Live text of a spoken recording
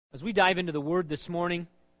As we dive into the Word this morning,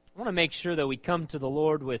 I want to make sure that we come to the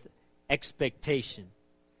Lord with expectation.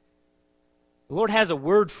 The Lord has a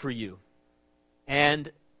word for you.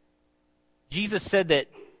 And Jesus said that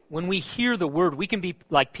when we hear the Word, we can be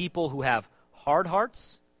like people who have hard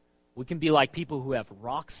hearts. We can be like people who have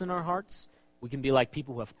rocks in our hearts. We can be like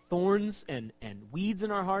people who have thorns and weeds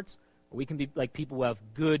in our hearts. Or we can be like people who have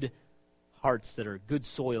good hearts that are good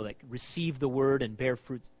soil, that receive the Word and bear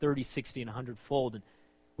fruit 30, 60, and 100-fold. And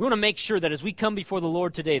we want to make sure that as we come before the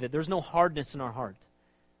Lord today, that there's no hardness in our heart.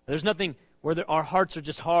 There's nothing where our hearts are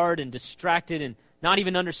just hard and distracted and not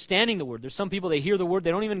even understanding the Word. There's some people, they hear the Word, they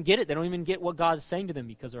don't even get it. They don't even get what God is saying to them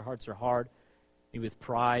because their hearts are hard, maybe with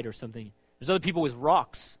pride or something. There's other people with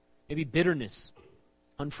rocks, maybe bitterness,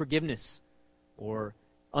 unforgiveness, or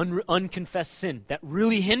unconfessed sin that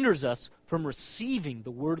really hinders us from receiving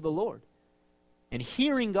the Word of the Lord and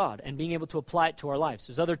hearing God and being able to apply it to our lives.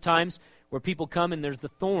 There's other times where people come and there's the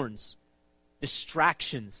thorns,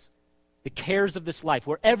 distractions, the cares of this life,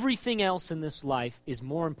 where everything else in this life is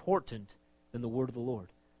more important than the Word of the Lord.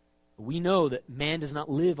 We know that man does not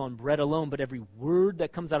live on bread alone, but every word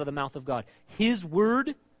that comes out of the mouth of God. His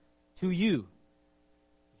word to you,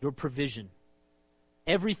 your provision.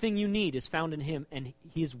 Everything you need is found in Him, and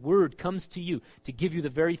His word comes to you to give you the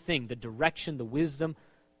very thing, the direction, the wisdom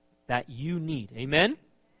that you need. Amen?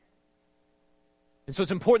 And so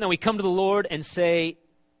it's important that we come to the Lord and say,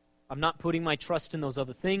 I'm not putting my trust in those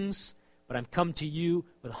other things, but I've come to you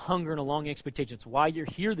with a hunger and a long expectation. It's why you're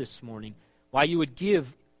here this morning, why you would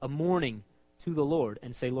give a morning to the Lord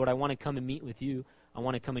and say, Lord, I want to come and meet with you. I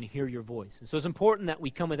want to come and hear your voice. And so it's important that we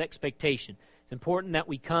come with expectation. It's important that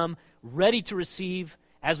we come ready to receive,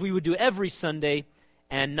 as we would do every Sunday,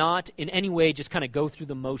 and not in any way just kind of go through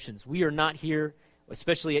the motions. We are not here,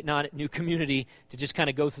 especially not at New Community, to just kind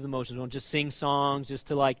of go through the motions. We don't just sing songs just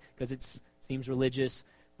to because it seems religious.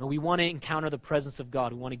 No, we want to encounter the presence of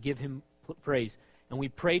God. We want to give Him praise. And we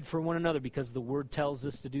prayed for one another because the Word tells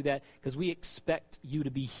us to do that, because we expect you to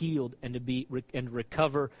be healed and to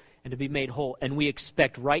recover and to be made whole. And we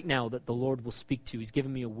expect right now that the Lord will speak to you. He's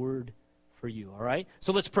given me a word for you, all right?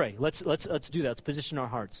 So let's pray. Let's do that. Let's position our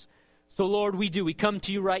hearts. So Lord, we come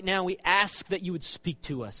to you right now. We ask that you would speak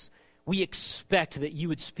to us. We expect that you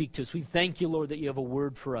would speak to us. We thank you, Lord, that you have a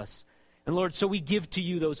word for us. And Lord, so we give to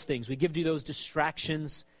you those things. We give to you those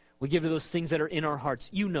distractions. We give to those things that are in our hearts.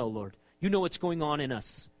 You know, Lord. You know what's going on in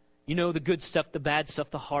us. You know the good stuff, the bad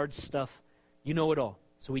stuff, the hard stuff. You know it all.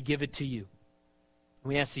 So we give it to you.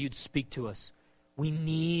 We ask that you'd speak to us. We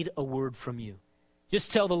need a word from you.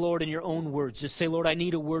 Just tell the Lord in your own words. Just say, Lord, I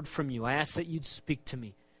need a word from you. I ask that you'd speak to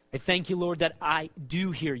me. I thank you, Lord, that I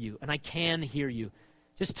do hear you and I can hear you.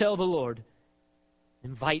 Just tell the Lord.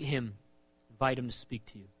 Invite Him to speak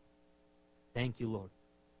to you. Thank you, Lord.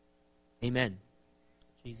 Amen.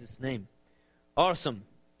 In Jesus' name. Awesome.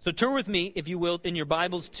 So turn with me, if you will, in your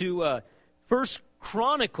Bibles to 1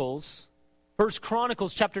 Chronicles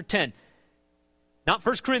chapter 10. Not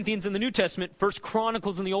 1 Corinthians in the New Testament, 1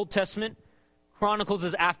 Chronicles in the Old Testament. Chronicles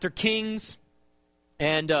is after Kings,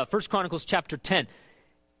 and 1 Chronicles chapter 10.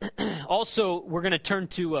 Also, we're going to turn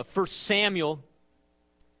to 1 Samuel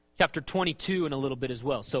chapter 22 in a little bit as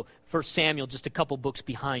well. So 1 Samuel, just a couple books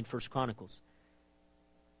behind 1 Chronicles.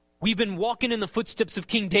 We've been walking in the footsteps of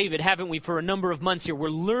King David, haven't we, for a number of months here. We're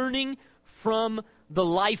learning from the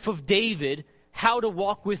life of David how to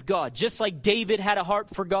walk with God. Just like David had a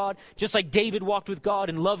heart for God, just like David walked with God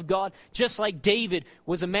and loved God, just like David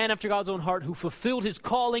was a man after God's own heart who fulfilled his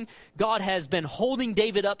calling, God has been holding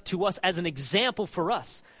David up to us as an example for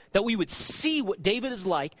us, that we would see what David is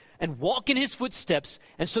like and walk in his footsteps,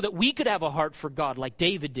 and so that we could have a heart for God like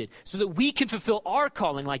David did, so that we can fulfill our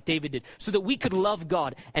calling like David did, so that we could love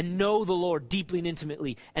God and know the Lord deeply and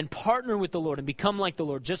intimately and partner with the Lord and become like the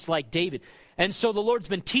Lord, just like David. And so the Lord's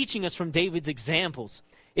been teaching us from David's examples.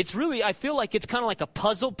 It's really, I feel like it's kind of like a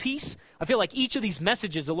puzzle piece. I feel like each of these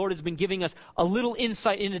messages, the Lord has been giving us a little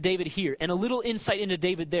insight into David here and a little insight into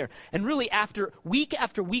David there. And really after week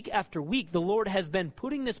after week after week, the Lord has been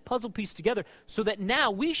putting this puzzle piece together so that now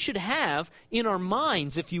we should have in our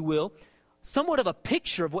minds, if you will, somewhat of a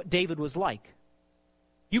picture of what David was like.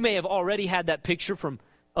 You may have already had that picture from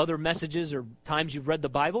other messages or times you've read the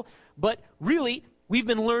Bible, but really we've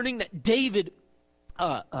been learning that David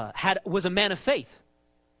was a man of faith.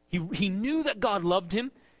 He knew that God loved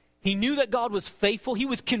him. He knew that God was faithful. He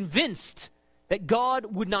was convinced that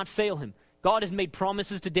God would not fail him. God had made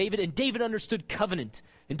promises to David, and David understood covenant.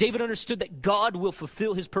 And David understood that God will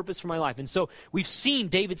fulfill his purpose for my life. And so we've seen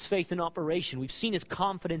David's faith in operation. We've seen his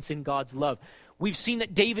confidence in God's love. we've seen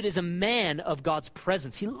that David is a man of God's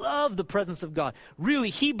presence. He loved the presence of God. Really,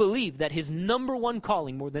 he believed that his number one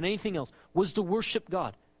calling, more than anything else, was to worship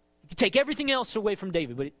God. You could take everything else away from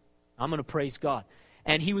David, but I'm going to praise God.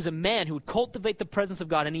 And he was a man who would cultivate the presence of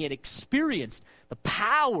God, and he had experienced the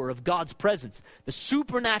power of God's presence, the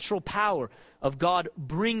supernatural power of God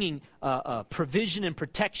bringing provision and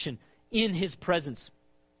protection in his presence.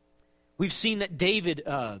 We've seen that David,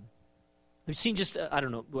 we've seen just, I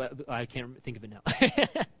don't know, I can't think of it now.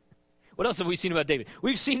 What else have we seen about David?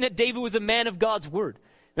 We've seen that David was a man of God's word.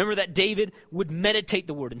 Remember that David would meditate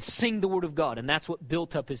the word and sing the word of God, and that's what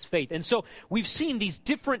built up his faith. And so we've seen these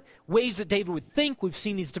different ways that David would think. We've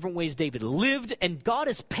seen these different ways David lived, and God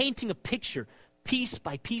is painting a picture, piece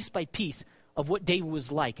by piece by piece, of what David was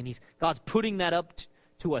like, and God's putting that up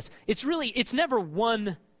to us. It's never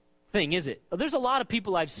one thing, is it? There's a lot of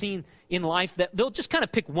people I've seen in life that they'll just kind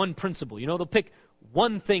of pick one principle. They'll pick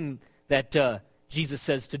one thing that Jesus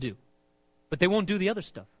says to do, but they won't do the other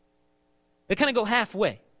stuff. They kind of go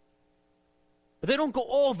halfway, but they don't go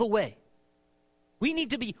all the way. We need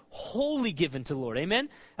to be wholly given to the Lord, amen?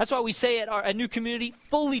 That's why we say at New Community,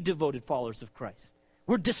 fully devoted followers of Christ.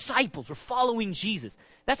 We're disciples, we're following Jesus.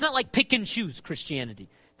 That's not like pick and choose Christianity.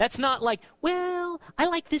 That's not like, well, I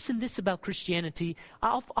like this and this about Christianity.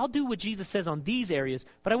 I'll do what Jesus says on these areas,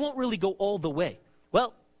 but I won't really go all the way.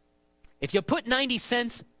 Well, if you put 90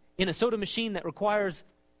 cents in a soda machine that requires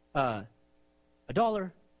 $1,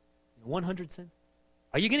 100 cents,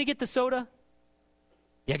 are you going to get the soda?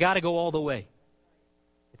 You got to go all the way.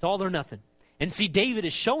 It's all or nothing. And see, David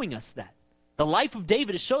is showing us that. The life of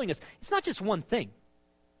David is showing us it's not just one thing.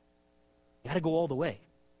 You got to go all the way.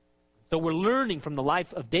 So we're learning from the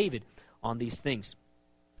life of David on these things.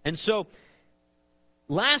 And so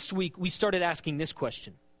last week we started asking this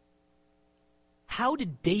question. How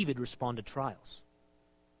did David respond to trials?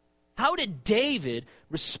 How did David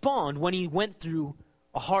respond when he went through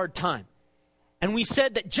a hard time? And we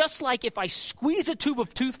said that just like if I squeeze a tube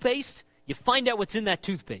of toothpaste, you find out what's in that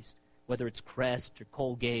toothpaste, whether it's Crest or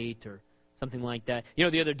Colgate or something like that.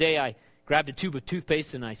 The other day I grabbed a tube of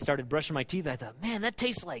toothpaste and I started brushing my teeth. I thought, man, that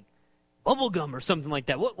tastes like bubble gum or something like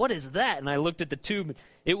that. What is that? And I looked at the tube.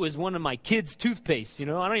 It was one of my kids' toothpaste. I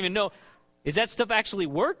don't even know. Does that stuff actually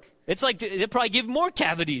work? It's like they probably give more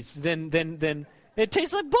cavities than it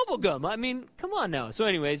tastes like bubble gum. I mean, come on now. So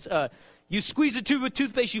anyways, you squeeze a tube of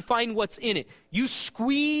toothpaste, you find what's in it. You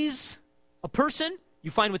squeeze a person,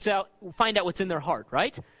 you find out what's in their heart,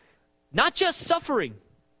 right? Not just suffering.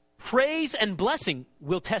 Praise and blessing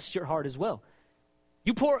will test your heart as well.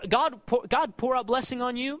 God pour out blessing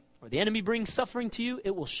on you, or the enemy brings suffering to you,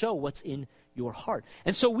 it will show what's in your heart.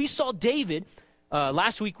 And so we saw David,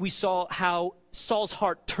 last week we saw how Saul's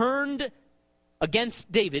heart turned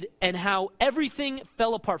against David and how everything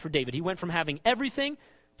fell apart for David. He went from having everything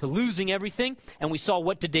to losing everything, and we saw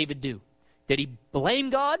what did David do? Did he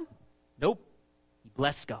blame God? Nope. He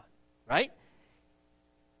blessed God, right?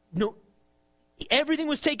 No. Everything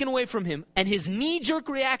was taken away from him, and his knee-jerk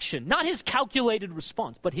reaction, not his calculated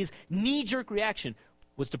response, but his knee-jerk reaction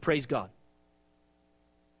was to praise God.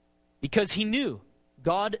 Because he knew,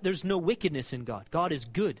 there's no wickedness in God. God is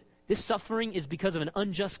good. This suffering is because of an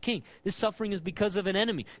unjust king. This suffering is because of an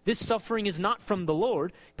enemy. This suffering is not from the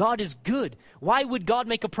Lord. God is good. Why would God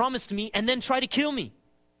make a promise to me and then try to kill me?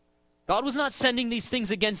 God was not sending these things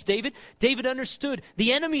against David. David understood,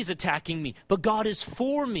 the enemy is attacking me, but God is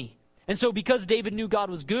for me. And so because David knew God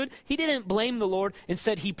was good, he didn't blame the Lord.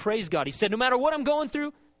 Instead, he praised God. He said, no matter what I'm going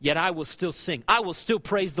through, yet I will still sing. I will still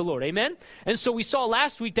praise the Lord. Amen? And so we saw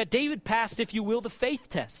last week that David passed, if you will, the faith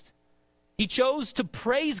test. He chose to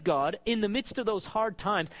praise God in the midst of those hard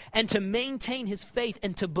times and to maintain his faith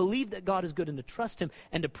and to believe that God is good and to trust him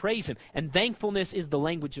and to praise him. And thankfulness is the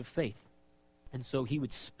language of faith. And so he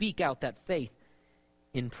would speak out that faith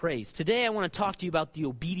in praise. Today I want to talk to you about the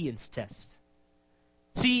obedience test.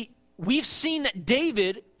 See, we've seen that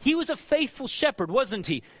David, he was a faithful shepherd, wasn't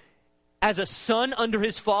he? As a son under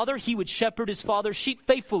his father, he would shepherd his father's sheep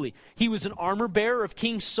faithfully. He was an armor bearer of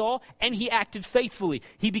King Saul, and he acted faithfully.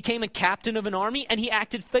 He became a captain of an army, and he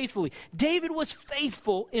acted faithfully. David was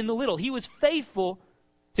faithful in the little. He was faithful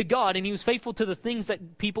to God, and he was faithful to the things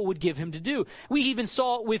that people would give him to do. We even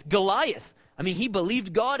saw it with Goliath. I mean, he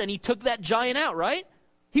believed God, and he took that giant out, right?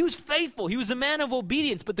 He was faithful. He was a man of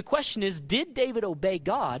obedience. But the question is, did David obey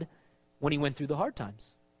God when he went through the hard times?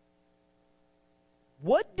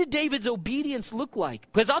 What did David's obedience look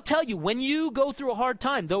like? Because I'll tell you, when you go through a hard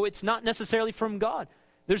time, though it's not necessarily from God,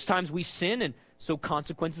 there's times we sin, and so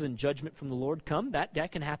consequences and judgment from the Lord come.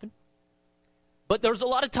 That can happen. But there's a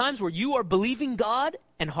lot of times where you are believing God,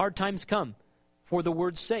 and hard times come for the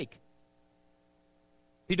word's sake.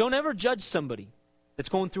 You don't ever judge somebody that's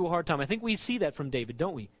going through a hard time. I think we see that from David,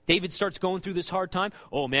 don't we? David starts going through this hard time.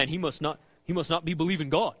 Oh man, he must not be believing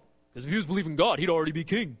God. Because if he was believing God, he'd already be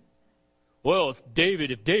king. Well,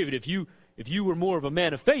 if you were more of a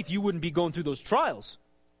man of faith, you wouldn't be going through those trials.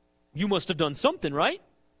 You must have done something, right?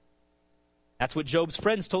 That's what Job's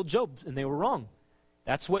friends told Job, and they were wrong.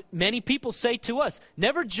 That's what many people say to us.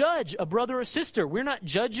 Never judge a brother or sister. We're not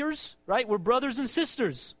judgers, right? We're brothers and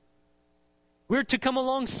sisters. We're to come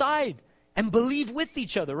alongside and believe with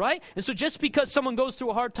each other, right? And so just because someone goes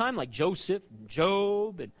through a hard time, like Joseph and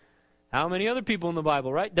Job and how many other people in the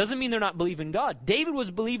Bible, right? Doesn't mean they're not believing God. David was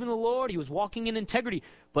believing the Lord. He was walking in integrity.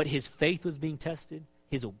 But his faith was being tested.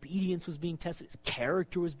 His obedience was being tested. His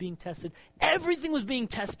character was being tested. Everything was being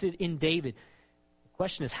tested in David. The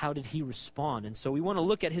question is, how did he respond? And so we want to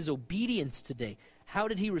look at his obedience today. How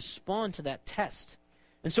did he respond to that test?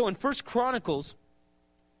 And so in 1 Chronicles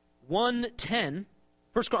 10,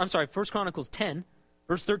 verse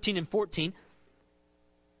 13 and 14,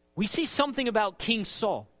 we see something about King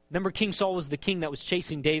Saul. Remember, King Saul was the king that was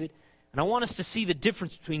chasing David. And I want us to see the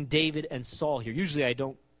difference between David and Saul here. Usually I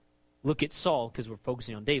don't look at Saul because we're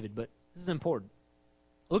focusing on David, but this is important.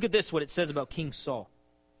 Look at this, what it says about King Saul.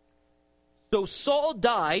 So Saul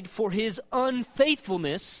died for his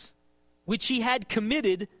unfaithfulness, which he had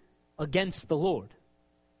committed against the Lord.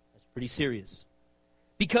 That's pretty serious.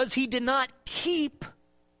 Because he did not keep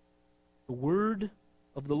the word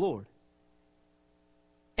of the Lord.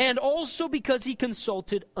 And also because he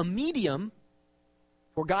consulted a medium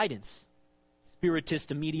for guidance.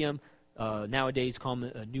 Spiritist, a medium, nowadays call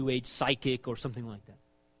them a New Age psychic or something like that.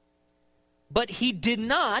 But he did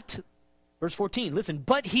not, verse 14, listen,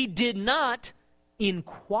 but he did not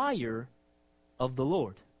inquire of the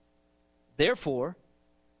Lord. Therefore,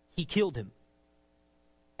 he killed him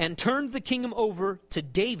and turned the kingdom over to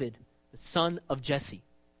David, the son of Jesse.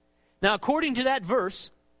 Now, according to that verse,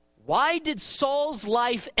 why did Saul's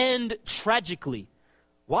life end tragically?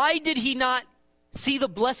 Why did he not see the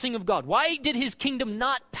blessing of God? Why did his kingdom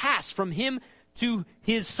not pass from him to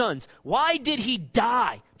his sons? Why did he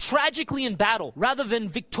die tragically in battle rather than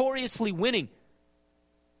victoriously winning?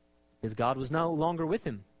 Because God was no longer with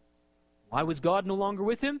him. Why was God no longer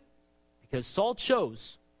with him? Because Saul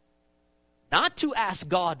chose not to ask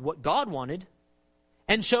God what God wanted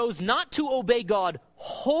and chose not to obey God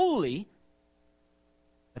wholly,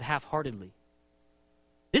 but half-heartedly.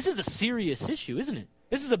 This is a serious issue, isn't it?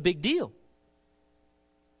 This is a big deal.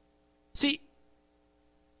 See,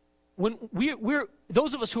 when we're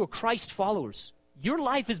those of us who are Christ followers, your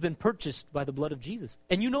life has been purchased by the blood of Jesus.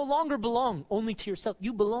 And you no longer belong only to yourself.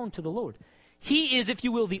 You belong to the Lord. He is, if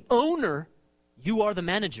you will, the owner. You are the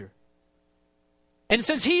manager. And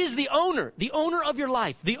since He is the owner of your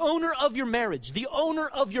life, the owner of your marriage, the owner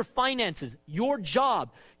of your finances, your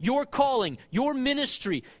job, your calling, your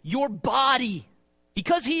ministry, your body,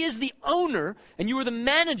 because He is the owner and you are the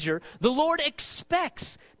manager, the Lord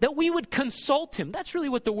expects that we would consult Him. That's really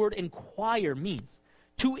what the word inquire means.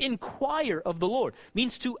 To inquire of the Lord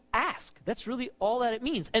means to ask. That's really all that it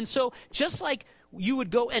means. And so just like you would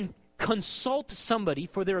go and consult somebody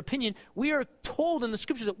for their opinion, we are told in the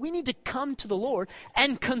scriptures that we need to come to the Lord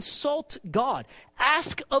and consult God.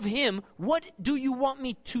 Ask of Him, what do you want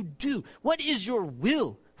me to do? What is your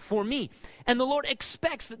will for me? And the Lord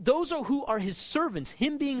expects that those who are His servants,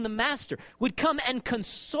 Him being the master, would come and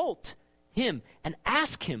consult Him and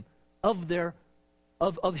ask Him of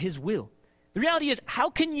His will. The reality is, how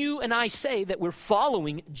can you and I say that we're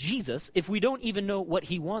following Jesus if we don't even know what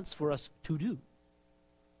He wants for us to do?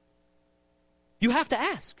 You have to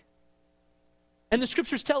ask. And the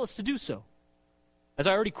scriptures tell us to do so. As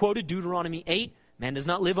I already quoted Deuteronomy 8, man does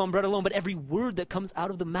not live on bread alone, but every word that comes out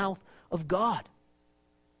of the mouth of God.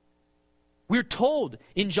 We're told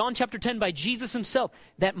in John chapter 10 by Jesus Himself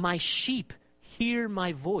that my sheep hear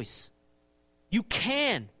my voice. You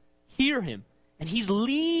can hear Him, and He's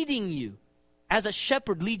leading you as a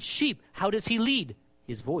shepherd leads sheep. How does He lead?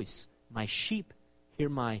 His voice. My sheep hear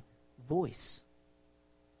my voice.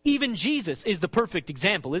 Even Jesus is the perfect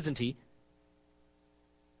example, isn't He?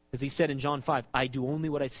 As He said in John 5, I do only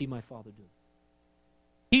what I see my Father do.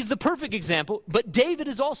 He's the perfect example, but David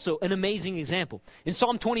is also an amazing example. In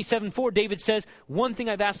Psalm 27:4, David says, one thing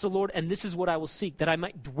I've asked the Lord, and this is what I will seek, that I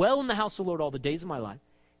might dwell in the house of the Lord all the days of my life,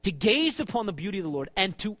 to gaze upon the beauty of the Lord,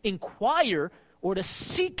 and to inquire or to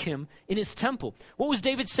seek Him in His temple. What was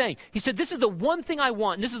David saying? He said, this is the one thing I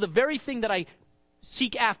want, and this is the very thing that I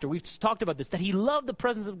seek after. We've talked about this, that he loved the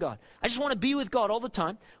presence of God. I just want to be with God all the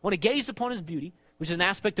time. I want to gaze upon His beauty. I which is an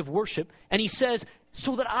aspect of worship. And he says,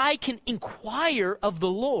 so that I can inquire of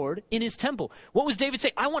the Lord in his temple. What was David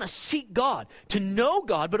saying? I want to seek God, to know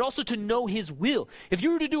God, but also to know his will. If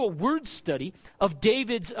you were to do a word study of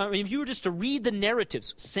David's, if you were just to read the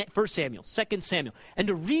narratives, 1 Samuel, 2 Samuel, and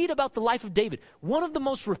to read about the life of David, one of the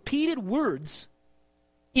most repeated words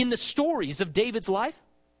in the stories of David's life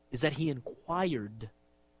is that he inquired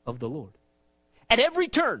of the Lord. At every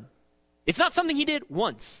turn. It's not something he did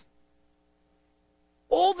once.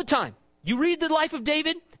 All the time. You read the life of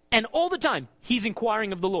David, and all the time, he's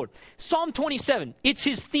inquiring of the Lord. Psalm 27, it's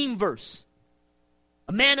his theme verse.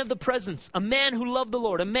 A man of the presence, a man who loved the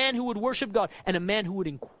Lord, a man who would worship God, and a man who would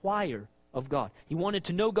inquire of God. He wanted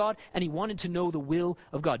to know God, and he wanted to know the will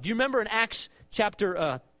of God. Do you remember in Acts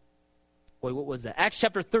chapter, Acts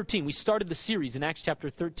chapter 13. We started the series in Acts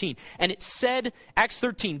chapter 13. And it said, Acts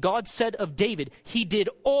 13, God said of David, he did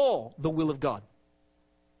all the will of God.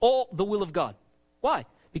 All the will of God. Why?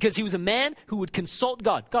 Because he was a man who would consult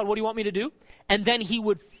God. God, what do you want me to do? And then he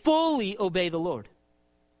would fully obey the Lord.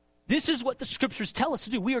 This is what the scriptures tell us to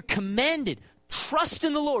do. We are commanded, trust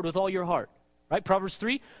in the Lord with all your heart. Right? Proverbs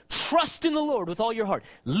 3, trust in the Lord with all your heart.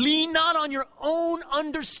 Lean not on your own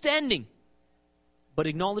understanding, but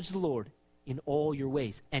acknowledge the Lord in all your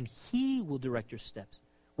ways, and he will direct your steps.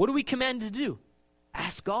 What are we commanded to do?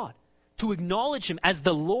 Ask God. To acknowledge him as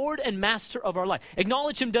the Lord and master of our life.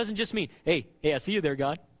 Acknowledge him doesn't just mean, hey, I see you there,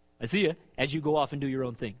 God. I see you, as you go off and do your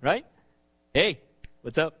own thing, right? Hey,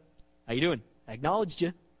 what's up? How you doing? I acknowledged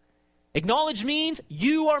you. Acknowledge means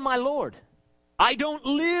you are my Lord. I don't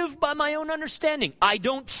live by my own understanding. I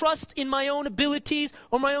don't trust in my own abilities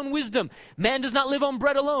or my own wisdom. Man does not live on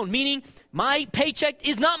bread alone, meaning my paycheck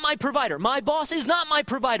is not my provider. My boss is not my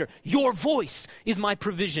provider. Your voice is my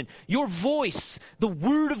provision. Your voice, the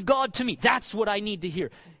word of God to me, that's what I need to hear.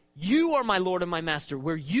 You are my Lord and my master.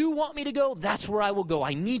 Where you want me to go, that's where I will go.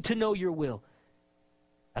 I need to know your will.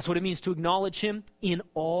 That's what it means to acknowledge him in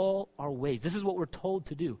all our ways. This is what we're told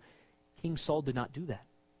to do. King Saul did not do that.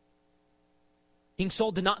 King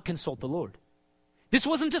Saul did not consult the Lord. This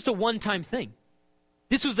wasn't just a one-time thing.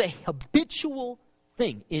 This was a habitual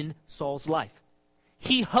thing in Saul's life.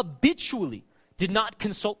 He habitually did not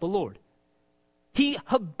consult the Lord. He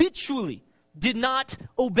habitually did not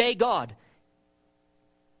obey God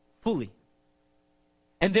fully.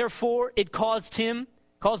 And therefore, it caused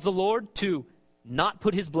the Lord to not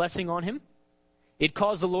put his blessing on him. It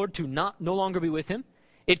caused the Lord to no longer be with him.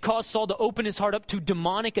 It caused Saul to open his heart up to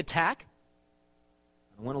demonic attack.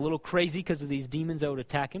 I went a little crazy because of these demons that would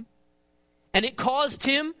attack him. And it caused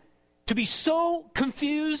him to be so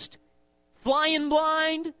confused, flying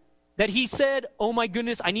blind, that he said, oh my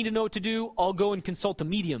goodness, I need to know what to do. I'll go and consult a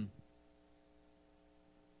medium.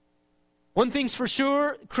 One thing's for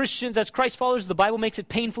sure, Christians, as Christ followers, the Bible makes it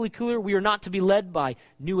painfully clear we are not to be led by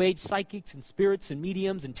New Age psychics and spirits and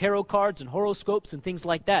mediums and tarot cards and horoscopes and things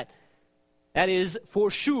like that. That is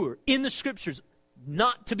for sure in the scriptures.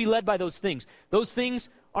 Not to be led by those things. Those things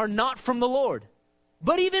are not from the Lord.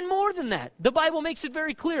 But even more than that, the Bible makes it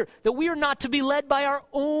very clear that we are not to be led by our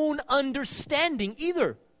own understanding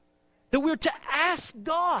either. That we're to ask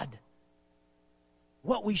God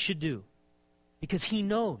what we should do. Because he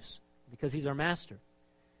knows. Because he's our master.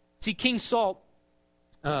 See, King Saul,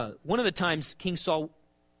 one of the times King Saul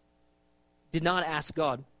did not ask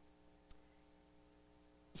God,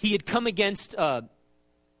 he had come against...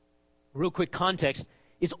 real quick context,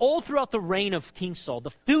 is all throughout the reign of King Saul,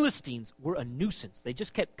 the Philistines were a nuisance. They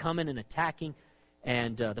just kept coming and attacking,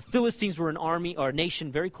 and the Philistines were an army or a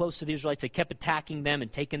nation very close to the Israelites. They kept attacking them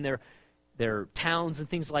and taking their towns and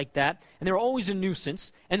things like that, and they were always a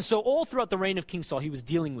nuisance. And so all throughout the reign of King Saul, he was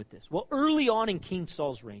dealing with this. Well, early on in King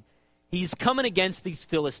Saul's reign, he's coming against these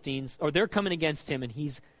Philistines, or they're coming against him, and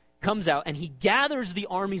he comes out and he gathers the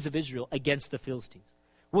armies of Israel against the Philistines.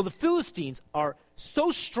 Well, the Philistines are so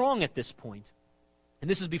strong at this point, and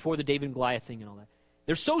this is before the David and Goliath thing and all that.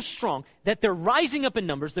 They're so strong that they're rising up in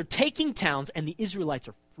numbers, they're taking towns, and the Israelites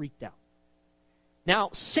are freaked out.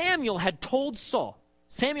 Now, Samuel had told Saul,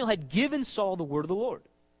 Samuel had given Saul the word of the Lord.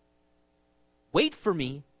 Wait for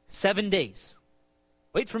me 7 days.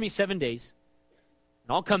 Wait for me 7 days,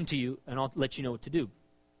 and I'll come to you, and I'll let you know what to do.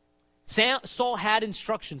 Saul had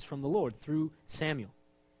instructions from the Lord through Samuel.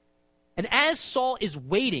 And as Saul is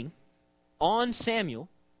waiting on Samuel,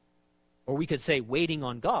 or we could say waiting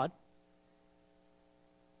on God,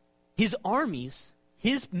 his armies,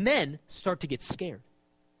 his men start to get scared.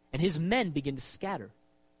 And his men begin to scatter.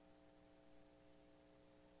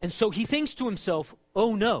 And so he thinks to himself,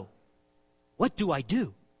 oh no, what do I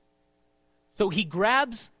do? So he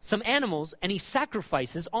grabs some animals and he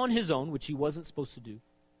sacrifices on his own, which he wasn't supposed to do,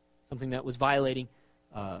 something that was violating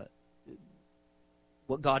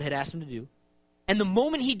what God had asked him to do. And the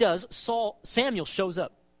moment he does, Samuel shows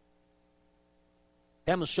up.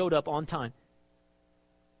 Samuel showed up on time.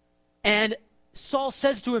 And Saul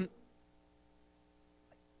says to him,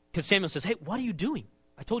 because Samuel says, hey, what are you doing?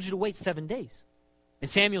 I told you to wait 7 days. And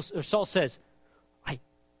Saul says, I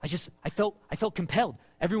felt compelled.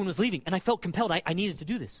 Everyone was leaving, and I felt compelled. I needed to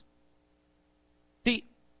do this. See,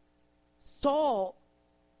 Saul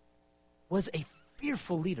was a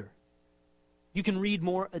fearful leader. You can read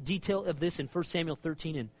more detail of this in 1 Samuel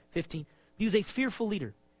 13 and 15. He was a fearful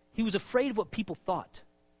leader. He was afraid of what people thought.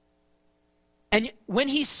 And when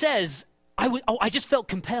he says, I just felt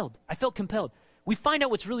compelled. I felt compelled. We find out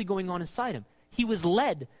what's really going on inside him. He was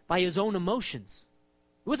led by his own emotions.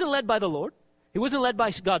 He wasn't led by the Lord. He wasn't led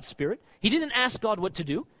by God's Spirit. He didn't ask God what to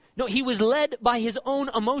do. No, he was led by his own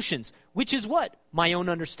emotions, which is what? My own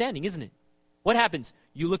understanding, isn't it? What happens?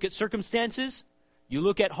 You look at circumstances, you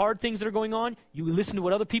look at hard things that are going on, you listen to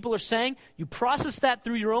what other people are saying, you process that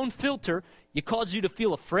through your own filter, it causes you to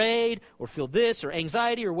feel afraid or feel this or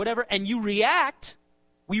anxiety or whatever, and you react.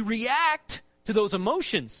 We react to those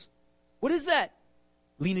emotions. What is that?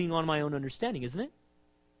 Leaning on my own understanding, isn't it?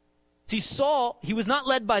 See, Saul, he was not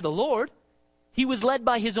led by the Lord. He was led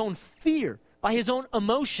by his own fear, by his own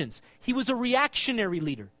emotions. He was a reactionary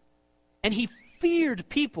leader. And he feared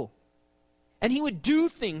people. And he would do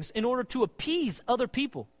things in order to appease other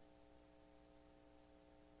people.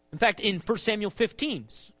 In fact, in 1 Samuel 15,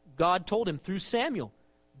 God told him through Samuel,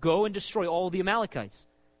 go and destroy all the Amalekites.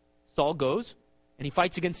 Saul goes, and he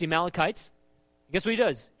fights against the Amalekites. Guess what he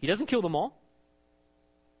does? He doesn't kill them all.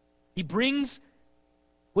 He brings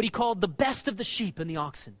what he called the best of the sheep and the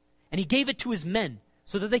oxen, and he gave it to his men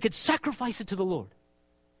so that they could sacrifice it to the Lord.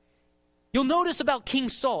 You'll notice about King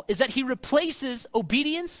Saul is that he replaces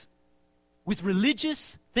obedience with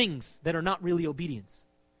religious things that are not really obedience.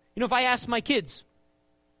 You know, if I ask my kids,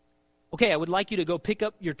 okay, I would like you to go pick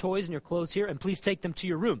up your toys and your clothes here and please take them to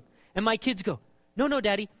your room. And my kids go, no,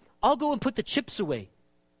 Daddy, I'll go and put the chips away.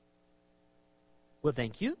 Well,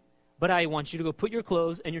 thank you, but I want you to go put your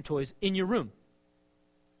clothes and your toys in your room.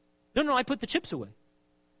 No, I put the chips away.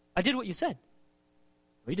 I did what you said.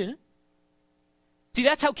 No, you didn't. See,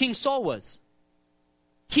 that's how King Saul was.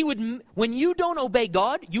 He would, when you don't obey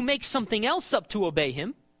God, you make something else up to obey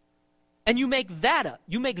him, and you make that up.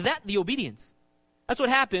 You make that the obedience. That's what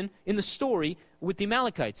happened in the story with the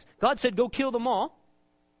Amalekites. God said, go kill them all.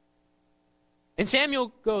 And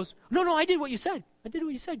Samuel goes, no, I did what you said. I did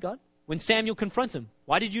what you said, God. When Samuel confronts him,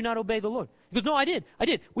 why did you not obey the Lord? He goes, no, I did.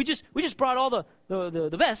 We just brought all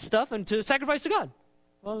the best stuff and to sacrifice to God.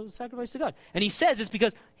 Well, sacrifice to God. And he says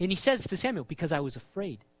to Samuel, because I was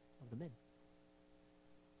afraid of the men.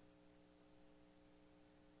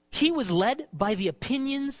 He was led by the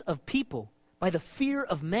opinions of people, by the fear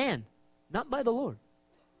of man, not by the Lord.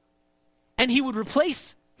 And he would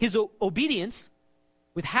replace his obedience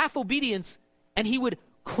with half obedience, and he would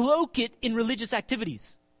cloak it in religious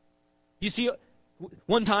activities. You see,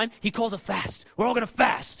 one time he calls a fast. We're all going to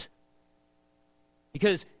fast.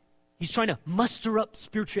 Because he's trying to muster up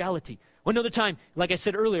spirituality. One other time, like I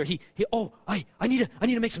said earlier, I need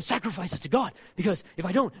to make some sacrifices to God, because if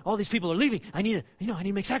I don't, all these people are leaving. I need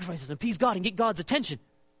to make sacrifices and appease God and get God's attention.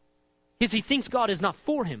 Because he thinks God is not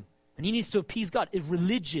for him, and he needs to appease God. It's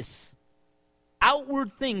religious,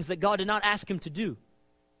 outward things that God did not ask him to do.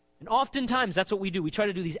 And oftentimes that's what we do. We try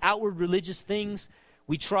to do these outward religious things.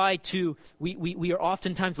 We are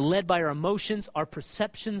oftentimes led by our emotions, our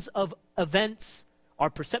perceptions of events,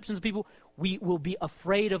 our perceptions of people. We will be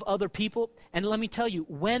afraid of other people. And let me tell you,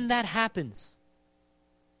 when that happens,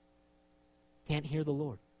 can't hear the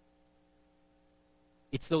Lord.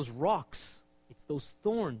 It's those rocks, it's those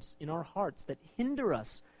thorns in our hearts that hinder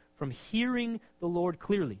us from hearing the Lord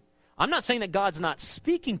clearly. I'm not saying that God's not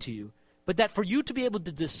speaking to you, but that for you to be able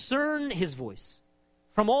to discern his voice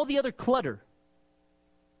from all the other clutter,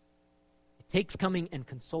 it takes coming and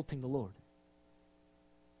consulting the Lord.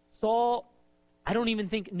 Saul, I don't even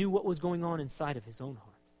think, knew what was going on inside of his own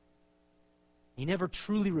heart. He never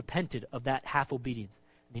truly repented of that half obedience.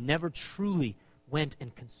 And he never truly went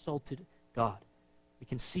and consulted God. We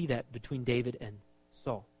can see that between David and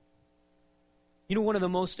Saul. You know, one of the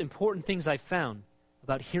most important things I found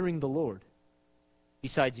about hearing the Lord,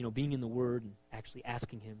 besides, being in the Word and actually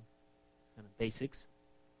asking him, kind of basics,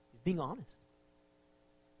 is being honest.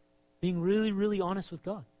 Being really, really honest with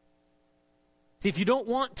God. See, if you don't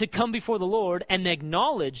want to come before the Lord and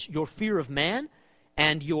acknowledge your fear of man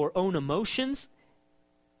and your own emotions,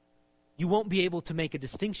 you won't be able to make a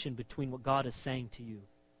distinction between what God is saying to you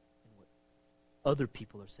and what other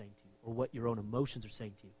people are saying to you, or what your own emotions are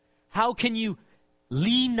saying to you. How can you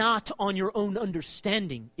lean not on your own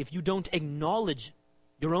understanding if you don't acknowledge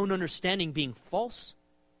your own understanding being false?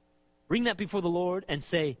 Bring that before the Lord and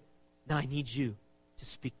say, now I need you to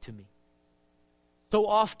speak to me. So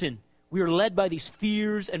often, we are led by these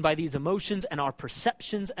fears and by these emotions and our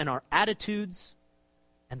perceptions and our attitudes,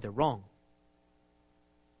 and they're wrong.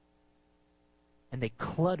 And they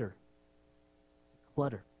clutter.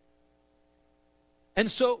 And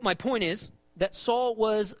so my point is that Saul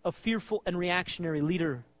was a fearful and reactionary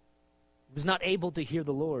leader. He was not able to hear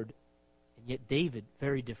the Lord. And yet David,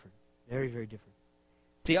 very different. Very, very different.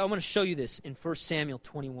 See, I want to show you this in 1 Samuel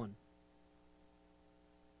 21.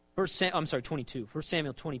 22. 1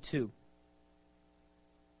 Samuel 22.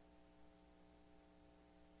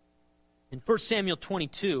 In 1 Samuel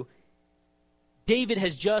 22, David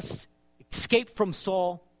has just escaped from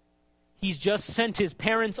Saul. He's just sent his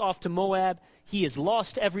parents off to Moab. He has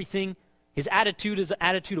lost everything. His attitude is an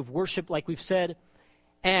attitude of worship, like we've said.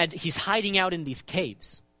 And he's hiding out in these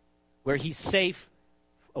caves where he's safe,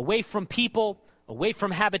 away from people, away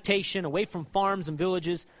from habitation, away from farms and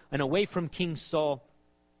villages, and away from King Saul.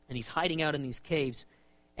 And he's hiding out in these caves.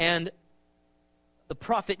 And the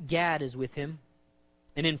prophet Gad is with him.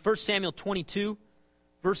 And in 1 Samuel 22,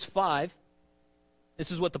 verse 5,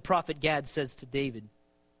 this is what the prophet Gad says to David.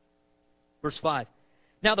 Verse 5.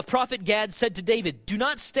 Now the prophet Gad said to David, do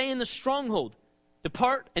not stay in the stronghold.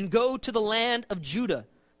 Depart and go to the land of Judah.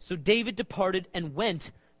 So David departed and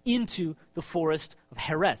went into the forest of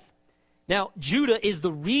Hereth. Now, Judah is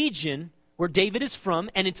the region where David is from,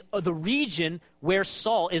 and it's the region where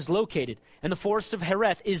Saul is located. And the forest of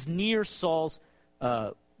Hereth is near Saul's,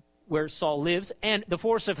 where Saul lives, and the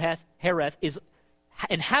forest of Hereth is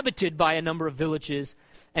inhabited by a number of villages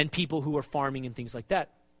and people who are farming and things like that.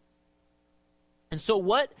 And so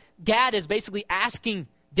what Gad is basically asking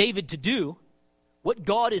David to do, what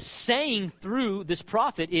God is saying through this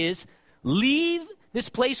prophet is, leave this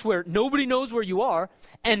place where nobody knows where you are,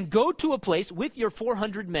 and go to a place with your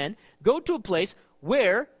 400 men, go to a place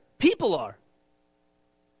where people are.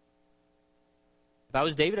 If I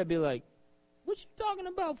was David, I'd be like, what you talking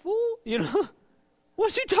about, fool? You know?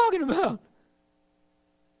 What's he talking about?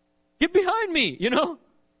 Get behind me, you know?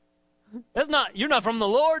 You're not from the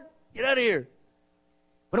Lord. Get out of here.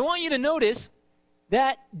 But I want you to notice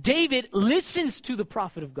that David listens to the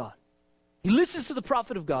prophet of God. He listens to the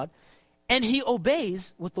prophet of God, and he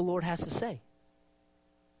obeys what the Lord has to say.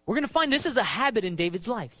 We're going to find this is a habit in David's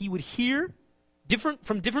life. He would hear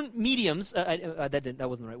from different mediums. That wasn't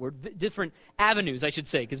the right word. Different avenues, I should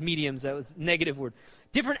say, because mediums, that was a negative word.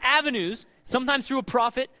 Different avenues, sometimes through a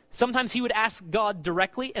prophet. Sometimes he would ask God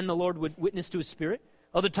directly, and the Lord would witness to his spirit.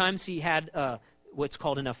 Other times he had what's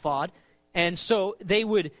called an ephod. And so there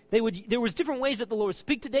was different ways that the Lord would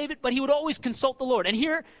speak to David, but he would always consult the Lord. And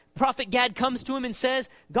here, prophet Gad comes to him and says,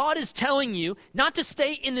 God is telling you not to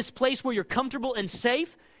stay in this place where you're comfortable and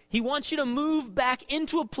safe. He wants you to move back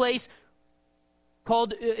into a place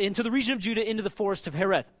called, into the region of Judah, into the forest of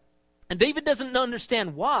Hereth. And David doesn't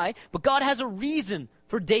understand why, but God has a reason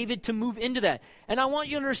for David to move into that. And I want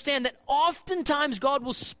you to understand that oftentimes God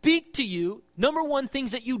will speak to you, number one,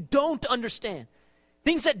 things that you don't understand.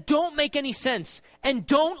 Things that don't make any sense and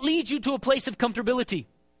don't lead you to a place of comfortability.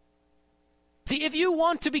 See, if you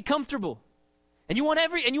want to be comfortable and you want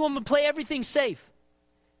to play everything safe,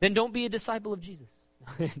 then don't be a disciple of Jesus.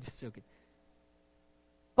 Just joking.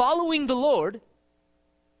 Following the Lord,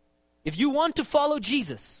 if you want to follow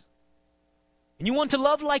Jesus and you want to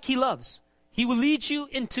love like he loves, he will lead you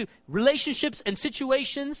into relationships and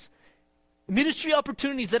situations, ministry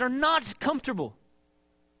opportunities that are not comfortable.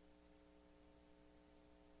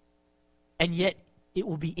 And yet, it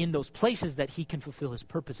will be in those places that he can fulfill his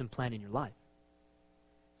purpose and plan in your life.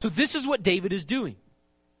 So this is what David is doing.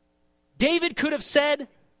 David could have said,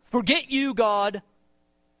 forget you, God.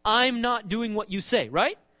 I'm not doing what you say,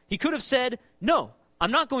 right? He could have said, no, I'm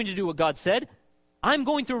not going to do what God said. I'm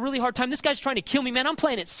going through a really hard time. This guy's trying to kill me, man. I'm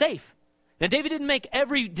playing it safe. Now, David didn't make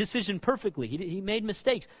every decision perfectly. He made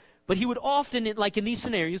mistakes. But he would often, like in these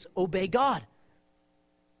scenarios, obey God.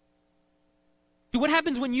 What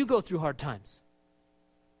happens when you go through hard times?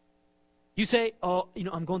 You say, oh,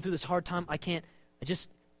 I'm going through this hard time. I can't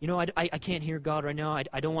hear God right now.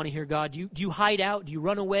 I don't want to hear God. Do you hide out? Do you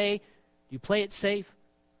run away? Do you play it safe?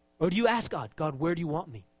 Or do you ask God, where do you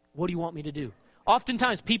want me? What do you want me to do?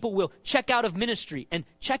 Oftentimes, people will check out of ministry and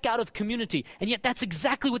check out of community, and yet that's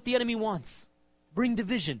exactly what the enemy wants. Bring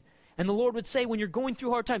division. And the Lord would say, when you're going through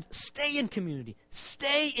hard times, stay in community,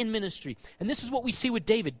 stay in ministry. And this is what we see with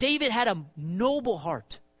David. David had a noble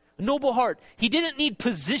heart. A noble heart. He didn't need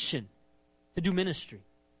position to do ministry.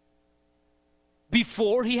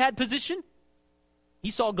 before he had position?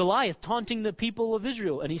 He saw Goliath taunting the people of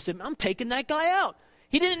Israel, and he said, I'm taking that guy out.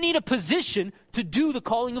 He didn't need a position to do the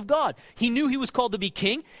calling of God. He knew he was called to be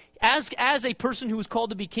king. As a person who was called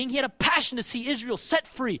to be king, he had a passion to see Israel set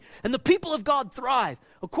free and the people of God thrive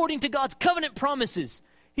according to God's covenant promises.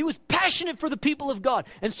 He was passionate for the people of God.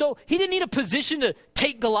 And so he didn't need a position to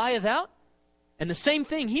take Goliath out. And the same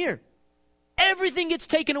thing here. Everything gets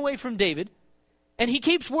taken away from David, and he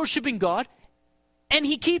keeps worshiping God. And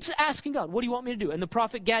he keeps asking God, what do you want me to do? And the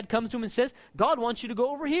prophet Gad comes to him and says, God wants you to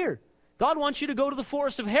go over here. God wants you to go to the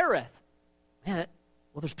forest of Hereth. Man,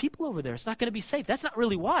 well, there's people over there. It's not going to be safe. That's not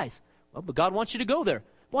really wise. Well, but God wants you to go there.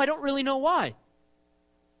 Well, I don't really know why.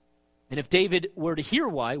 And if David were to hear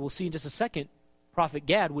why, we'll see in just a second, prophet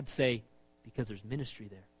Gad would say, because there's ministry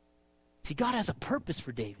there. See, God has a purpose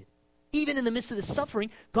for David. Even in the midst of the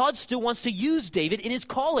suffering, God still wants to use David in his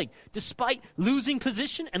calling. Despite losing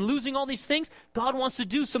position and losing all these things, God wants to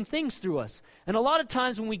do some things through us. And a lot of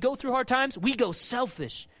times when we go through hard times, we go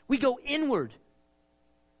selfish. We go inward.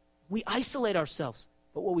 We isolate ourselves.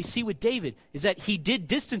 But what we see with David is that he did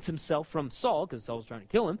distance himself from Saul, because Saul was trying to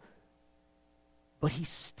kill him, but he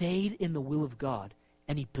stayed in the will of God,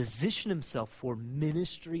 and he positioned himself for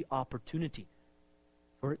ministry opportunity,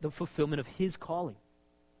 for the fulfillment of his calling.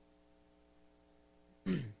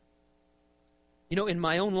 You know, in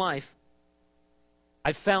my own life,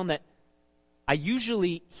 I've found that I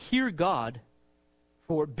usually hear God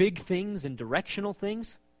for big things and directional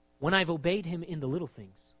things when I've obeyed him in the little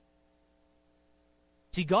things.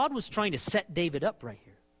 See, God was trying to set David up right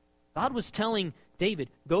here. God was telling David,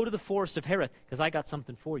 go to the forest of Hereth, because I got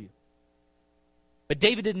something for you. But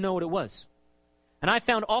David didn't know what it was. And I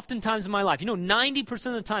found oftentimes in my life, 90%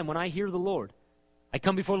 of the time when I hear the Lord, I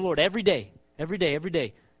come before the Lord every day,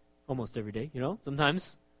 almost every day,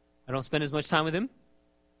 Sometimes I don't spend as much time with him.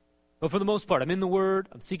 But for the most part, I'm in the Word,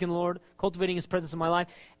 I'm seeking the Lord, cultivating his presence in my life.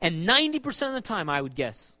 And 90% of the time, I would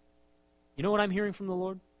guess, you know what I'm hearing from the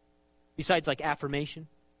Lord? Besides like affirmation,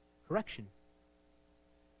 correction.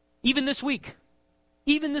 Even this week,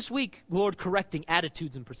 Lord correcting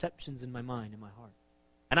attitudes and perceptions in my mind, in my heart.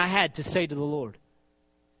 And I had to say to the Lord,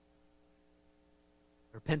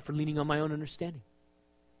 I repent for leaning on my own understanding.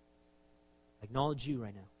 I acknowledge you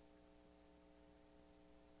right now.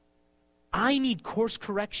 I need course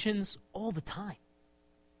corrections all the time.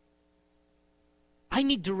 I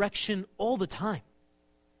need direction all the time.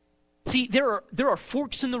 See, there are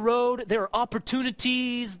forks in the road, there are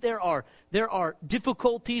opportunities, there are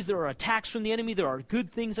difficulties, there are attacks from the enemy, there are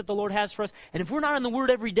good things that the Lord has for us. And if we're not in the Word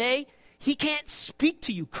every day, he can't speak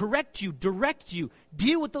to you, correct you, direct you,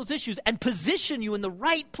 deal with those issues, and position you in the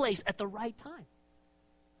right place at the right time.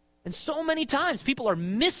 And so many times people are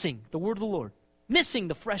missing the Word of the Lord, missing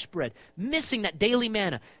the fresh bread, missing that daily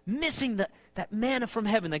manna, missing that manna from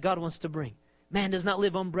heaven that God wants to bring. Man does not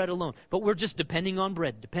live on bread alone, but we're just depending on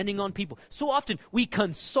bread, depending on people. So often we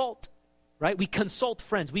consult, right? We consult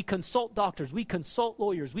friends, we consult doctors, we consult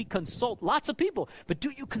lawyers, we consult lots of people. But do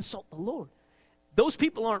you consult the Lord? Those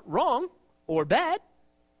people aren't wrong or bad,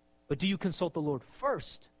 but do you consult the Lord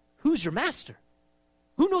first? Who's your master?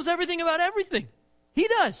 Who knows everything about everything? He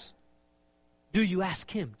does. Do you ask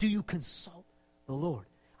him? Do you consult the Lord?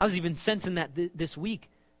 I was even sensing that this week,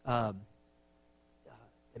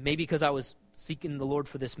 maybe because I was seeking the Lord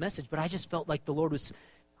for this message, but I just felt like the Lord was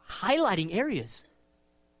highlighting areas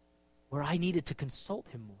where I needed to consult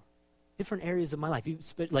him more. Different areas of my life,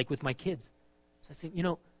 like with my kids. So I said,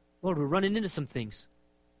 Lord, we're running into some things.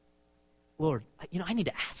 Lord, I need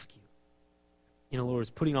to ask you. The Lord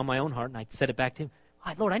was putting on my own heart, and I said it back to him.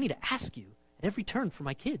 Lord, I need to ask you at every turn for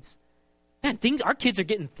my kids. Man, our kids are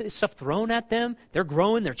getting stuff thrown at them. They're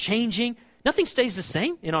growing, they're changing. Nothing stays the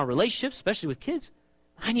same in our relationships, especially with kids.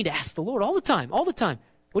 I need to ask the Lord all the time.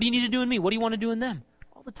 What do you need to do in me? What do you want to do in them?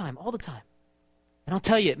 All the time. And I'll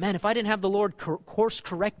tell you, man, if I didn't have the Lord course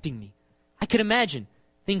correcting me, I could imagine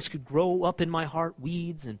things could grow up in my heart,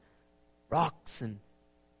 weeds and rocks and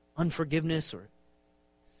unforgiveness or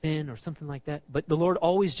sin or something like that. But the Lord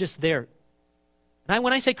always just there. And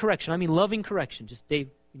when I say correction, I mean loving correction. Just, Dave,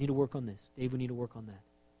 we need to work on this. Dave, we need to work on that.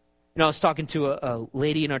 I was talking to a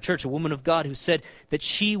lady in our church, a woman of God, who said that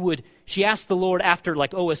she asked the Lord after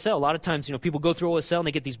like OSL. A lot of times, people go through OSL and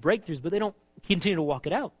they get these breakthroughs, but they don't continue to walk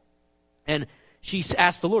it out. And she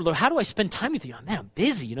asked the Lord, Lord, how do I spend time with you? Man, I'm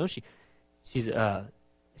busy, She'd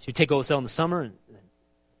take OSL in the summer and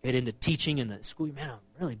get into teaching in the school. Man,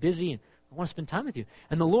 I'm really busy and I want to spend time with you.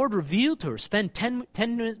 And the Lord revealed to her, spend 10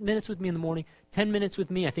 minutes with me in the morning, 10 minutes with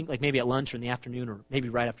me, I think like maybe at lunch or in the afternoon or maybe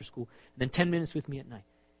right after school, and then 10 minutes with me at night.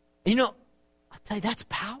 And I'll tell you, that's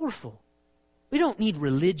powerful. We don't need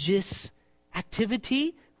religious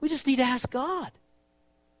activity. We just need to ask God.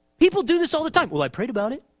 People do this all the time. Well, I prayed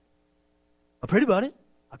about it. I prayed about it.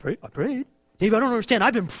 I prayed. Dave, I don't understand.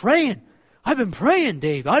 I've been praying,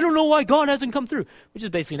 Dave. I don't know why God hasn't come through. Which is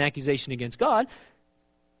basically an accusation against God.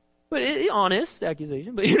 But honest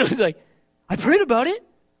accusation. But it's like, I prayed about it.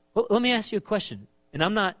 Well, let me ask you a question. And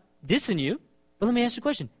I'm not dissing you, but let me ask you a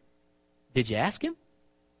question. Did you ask him?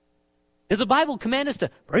 Does the Bible command us to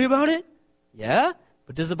pray about it? Yeah.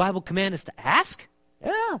 But does the Bible command us to ask?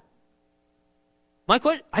 Yeah. My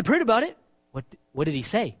question, I prayed about it. What did he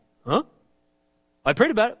say? Huh? I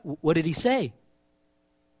prayed about it. What did he say?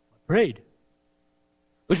 I prayed.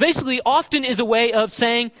 Which basically often is a way of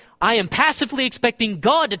saying, I am passively expecting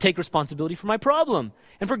God to take responsibility for my problem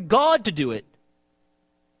and for God to do it.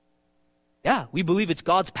 Yeah, we believe it's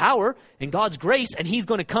God's power and God's grace, and he's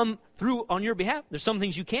going to come through on your behalf. There's some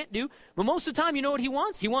things you can't do, but most of the time, you know what he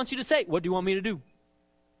wants? He wants you to say, what do you want me to do?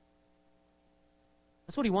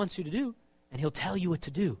 That's what he wants you to do, and he'll tell you what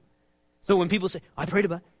to do. So when people say, I prayed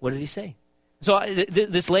about it, what did he say? So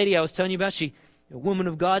this lady I was telling you about, she, a woman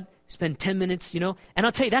of God, spend 10 minutes, and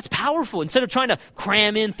I'll tell you, that's powerful. Instead of trying to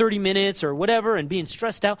cram in 30 minutes or whatever and being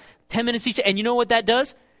stressed out, 10 minutes each, and you know what that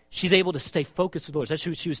does? She's able to stay focused with the Lord. That's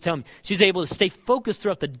what she was telling me. She's able to stay focused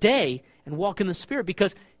throughout the day and walk in the Spirit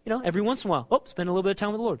because, every once in a while, spend a little bit of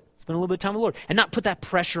time with the Lord. Spend a little bit of time with the Lord. And not put that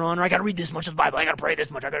pressure on her. I got to read this much of the Bible. I got to pray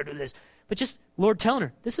this much. I got to do this. But just, Lord telling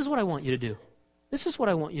her, this is what I want you to do. This is what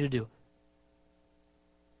I want you to do.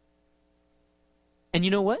 And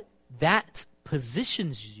you know what? That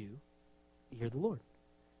positions you to hear the Lord.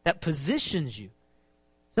 That positions you.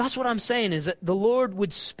 That's what I'm saying is that the Lord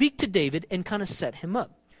would speak to David and kind of set him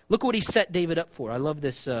up. Look what he set David up for. I love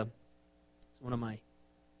this. It's one of my,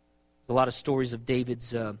 a lot of stories of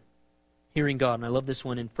David's hearing God, and I love this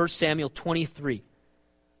one in 1 Samuel 23.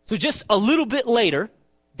 So just a little bit later,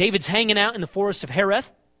 David's hanging out in the forest of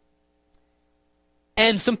Hereth,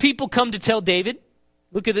 and some people come to tell David,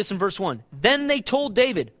 look at this in verse 1. Then they told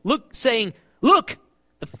David, saying, look,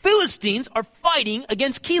 the Philistines are fighting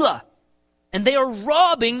against Keilah, and they are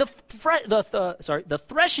robbing the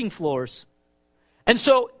threshing floors. And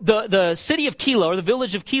so the city of Keilah, or the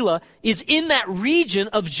village of Keilah, is in that region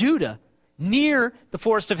of Judah, near the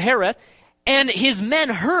forest of Hereth, and his men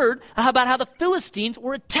heard about how the Philistines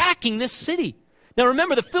were attacking this city. Now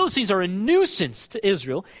remember, the Philistines are a nuisance to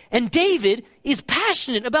Israel, and David is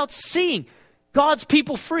passionate about seeing God's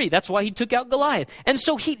people free. That's why he took out Goliath. And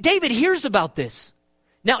so David hears about this.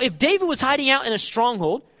 Now, if David was hiding out in a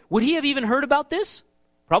stronghold, would he have even heard about this?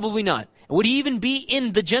 Probably not. Would he even be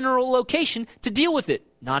in the general location to deal with it?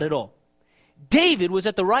 Not at all. David was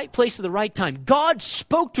at the right place at the right time. God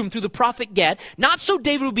spoke to him through the prophet Gad, not so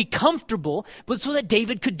David would be comfortable, but so that